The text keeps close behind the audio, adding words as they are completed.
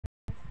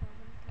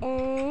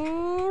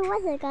And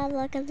what's up, guys?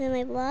 Welcome to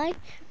my vlog.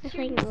 I'm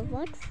playing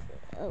Roblox.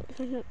 Oh,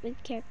 I'm not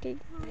with character.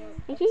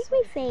 I changed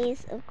my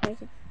face, of course.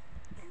 I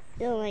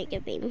don't like a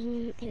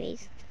baby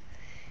face.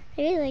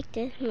 I really like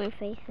this, my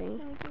face thing.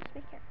 Let me choose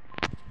my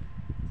character.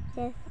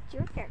 Yes. What's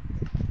your character?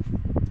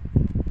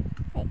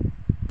 Hey.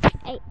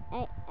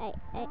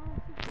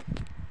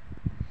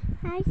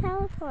 Hi,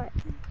 teleport.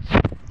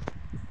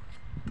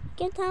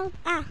 Get teleport.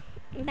 Ah,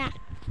 I'm back.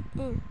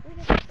 Wait.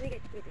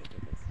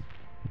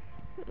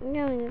 I'm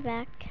going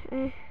back.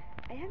 I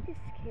have this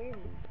skin.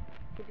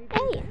 Could we do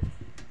Hey. that?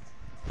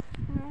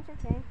 No, it's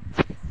okay.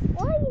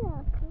 Oh, yeah.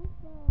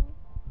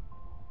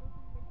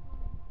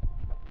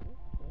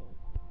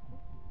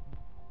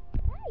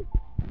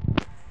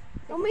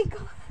 Oh my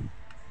god.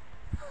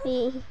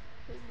 Me.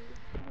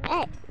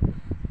 Hey.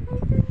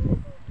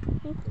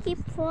 I keep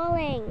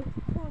falling.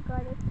 Oh my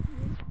god, that's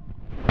you.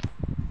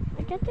 I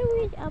got the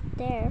weed up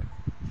there.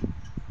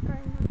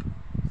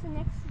 So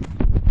next.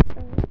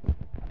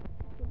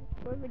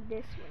 What with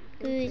this one?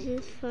 Ooh, this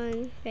is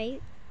fun,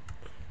 right?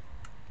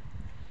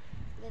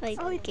 Like,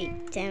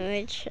 get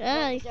damage.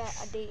 A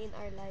day in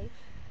our life.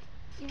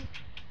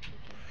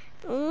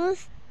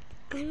 Almost.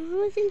 I'm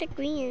almost in the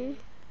green.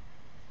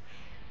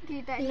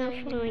 Kita Not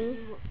falling.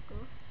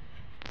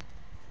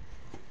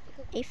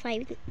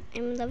 A5.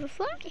 I'm level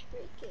 5.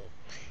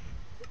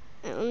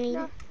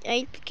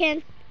 I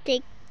can't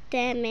take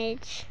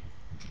damage.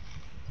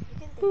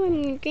 Oh, I'm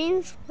in the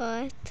green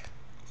spot.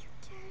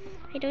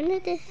 I don't know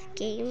this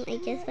game. I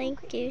guess I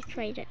can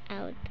try it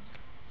out.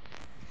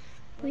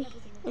 Wait,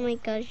 oh my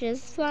gosh,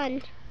 it's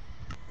fun.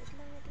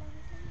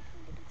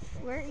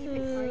 Where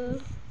even are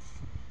you?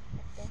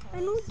 I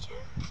know.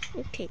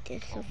 Okay,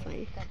 this is so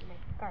fun.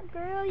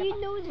 Girl, you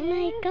know this. Oh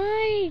my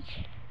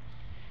gosh.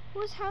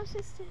 Whose house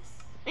is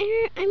this?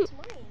 I'm. It's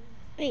mine.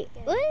 Wait,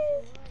 what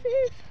is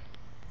this?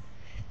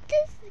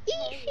 This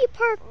easy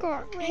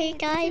parkour. Hey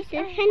guys,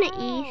 it's kind of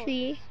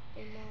easy.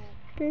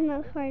 It's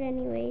not hard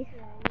anyways.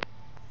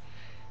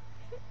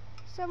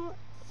 Oh,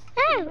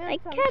 I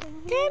kept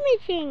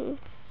damaging.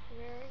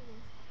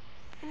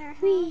 Where are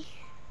you? We.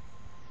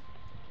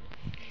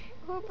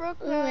 Who broke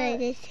Oh,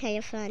 this is kind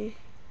of fun.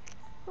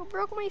 Who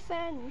broke my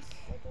fence?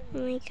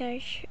 Oh my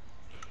gosh.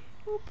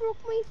 Who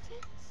broke my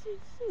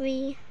fences?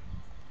 We.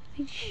 I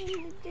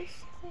need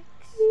this fix.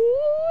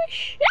 Oh,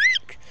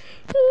 shucks!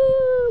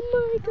 Oh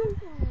my god.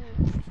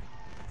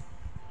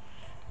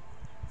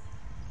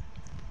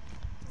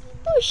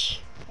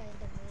 Push.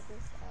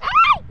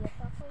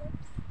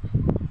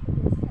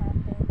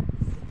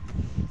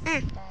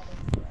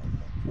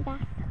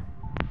 Back.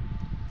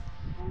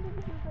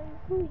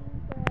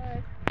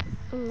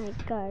 Oh my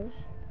gosh.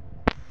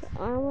 We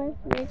almost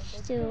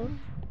reached to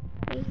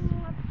 8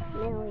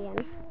 million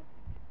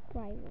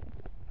drivers.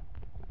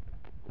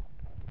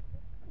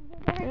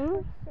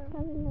 I'm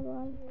having a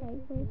lot of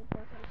drivers.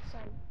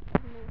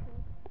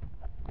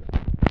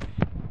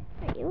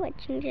 Are you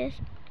watching this?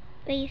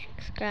 Please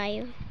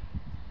subscribe.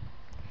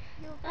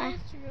 I'm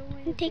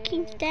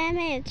taking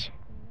damage.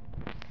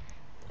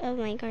 Oh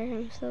my gosh,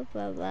 I'm so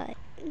bad.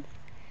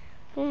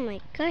 Oh my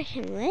gosh,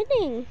 I'm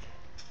winning.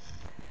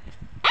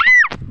 Ah!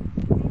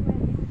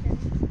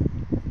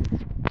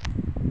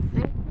 I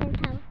can't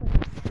help it.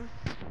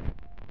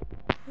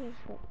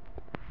 Here's it.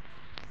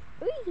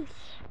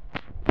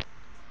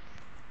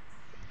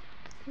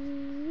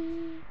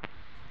 Ooh.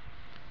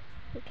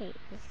 Okay.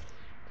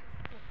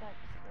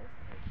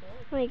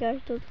 Oh my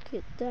gosh, don't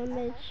get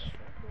damage.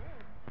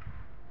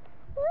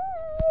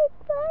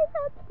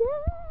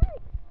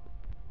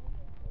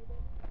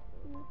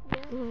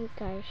 Oh my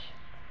gosh.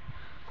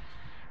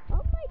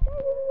 Oh my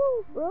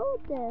gosh, who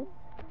wrote this?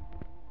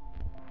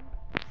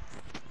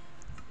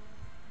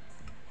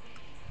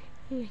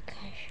 Oh my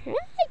gosh.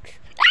 Rex!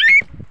 Ah!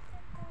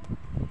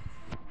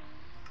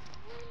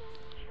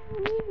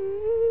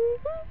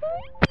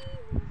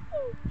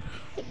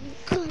 Oh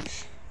gosh.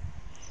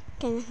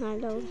 Can I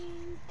handle?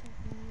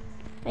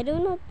 I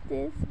don't know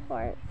this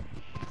part.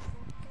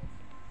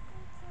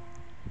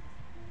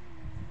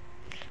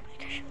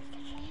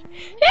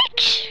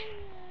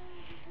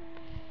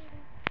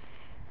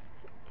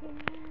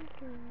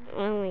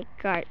 Oh my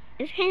god,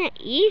 it's kind of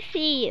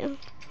easy.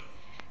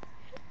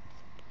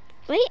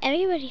 Why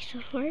everybody's so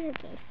hard at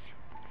this?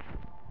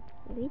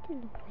 We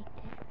didn't like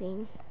this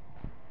thing.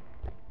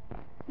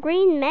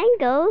 Green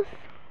mangoes?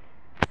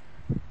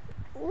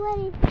 What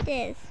is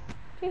this?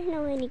 There's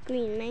no any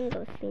green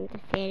mangoes in the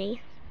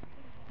city.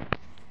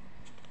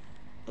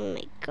 Oh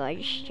my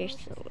gosh, they're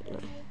so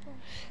annoying.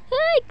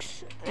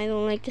 Thanks! I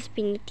don't like this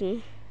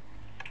painting.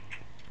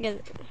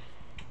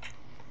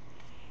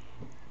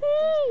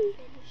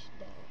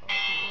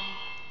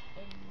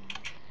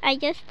 I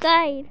just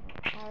died.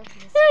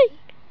 Hey.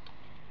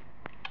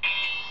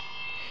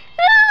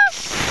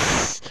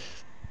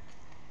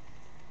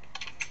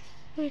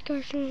 Oh my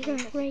gosh, Ray,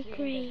 my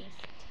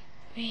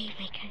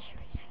gosh.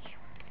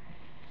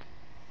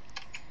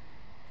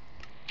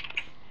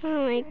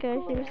 Oh my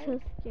gosh, I'm so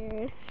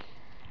scared.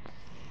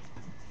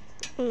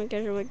 Oh my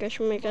gosh, oh my gosh,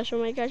 oh my gosh, oh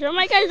my gosh, oh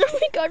my gosh, oh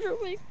my gosh, oh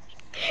my gosh.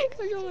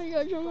 Oh my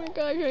gosh, oh my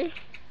gosh.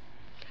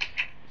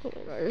 Oh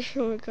my gosh, oh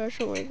my gosh,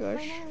 oh my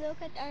gosh.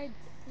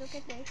 Look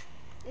at this.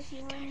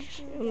 You want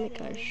to Oh my get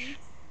gosh. in,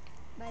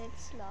 but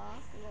it's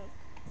locked. Look.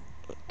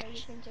 Or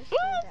you can just Oh, do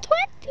that.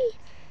 20.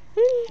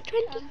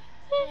 20.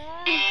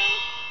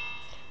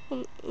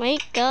 Oh my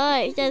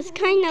gosh, that's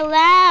kind of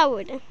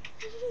loud.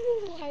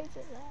 Why is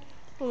it loud?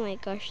 Oh my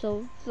gosh,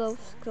 so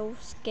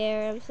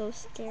scared. I'm so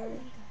scared.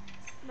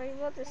 But you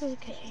want to Oh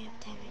gosh, I have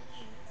damage.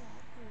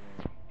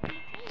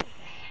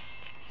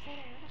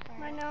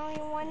 But now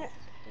you want to...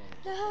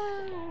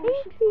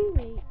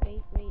 Wait.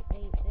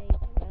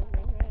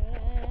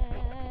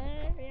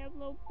 I have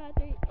low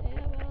battery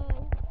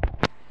ammo.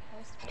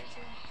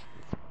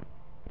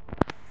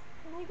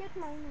 Can I get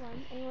mine one?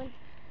 I want...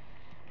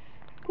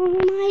 Oh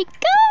my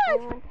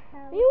god! I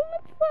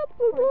want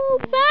to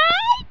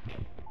fight!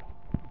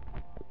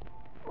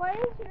 Why is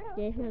your house?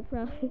 Yes, no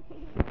problem.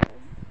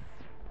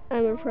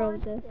 I'm a pro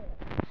with this.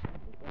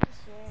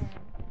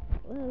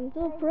 Well, I'm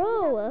so pro.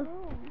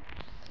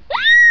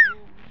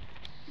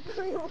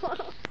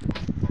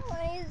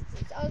 Why is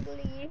this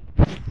ugly?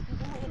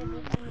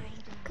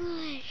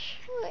 Gosh.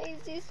 Why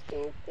is this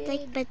stupid?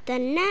 Like the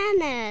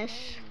bananas.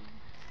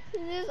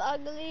 This is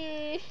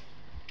ugly.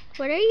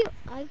 What are you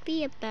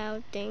ugly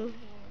about, thing?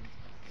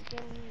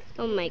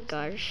 Oh my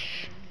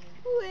gosh.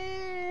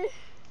 Where?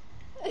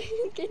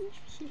 I'm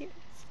confused.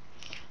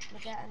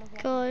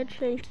 God,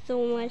 thanks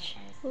so much.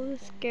 I'm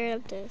scared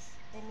of this.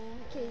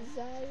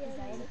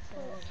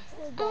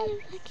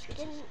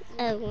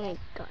 Oh my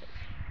god.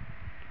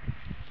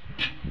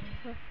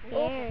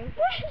 Oh.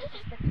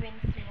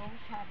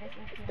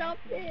 Stop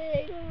it.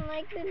 I don't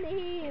like the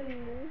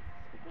name.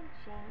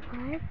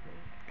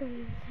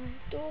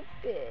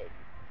 Stupid.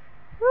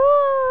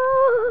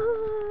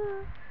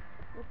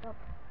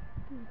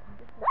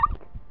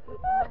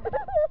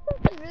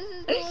 This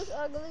is the most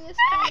ugliest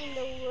thing in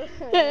the world.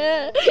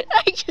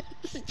 I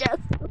just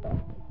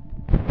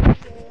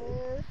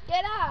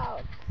Get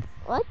out.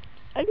 What?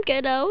 And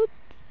get out?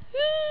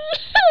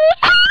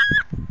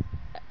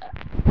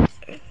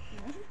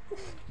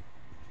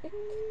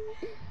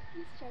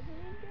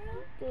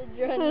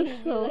 I'm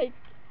so like...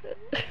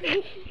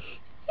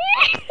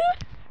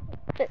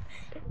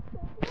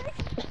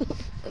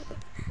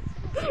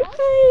 I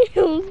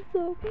am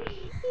so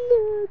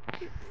nuts.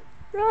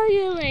 Roll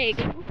your leg.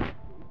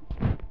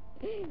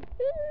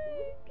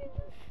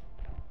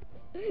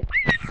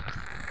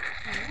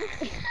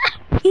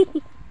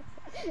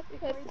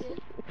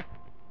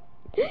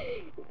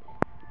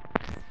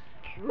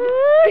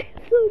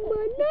 So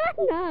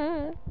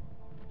banana.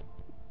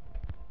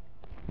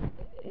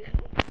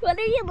 What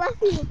are you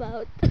laughing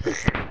about?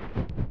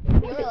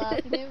 You're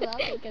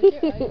laughing because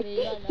you're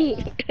ugly.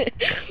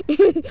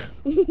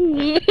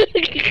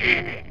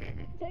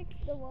 Fix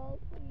the wall,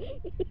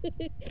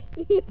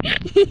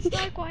 please.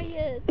 Start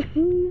quiet. I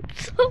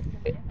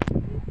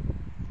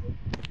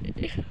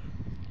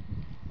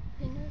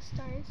know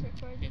starts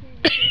recording.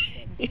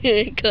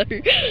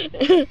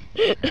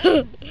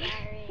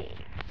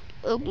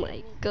 Oh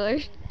my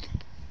gosh.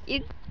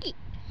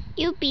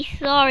 You'll be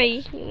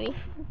sorry.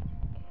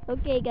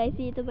 Okay guys,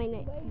 see you to my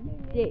next.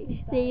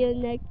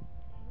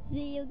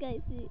 See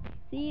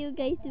you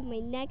guys in my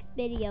next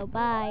video.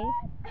 Bye.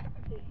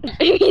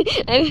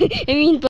 I mean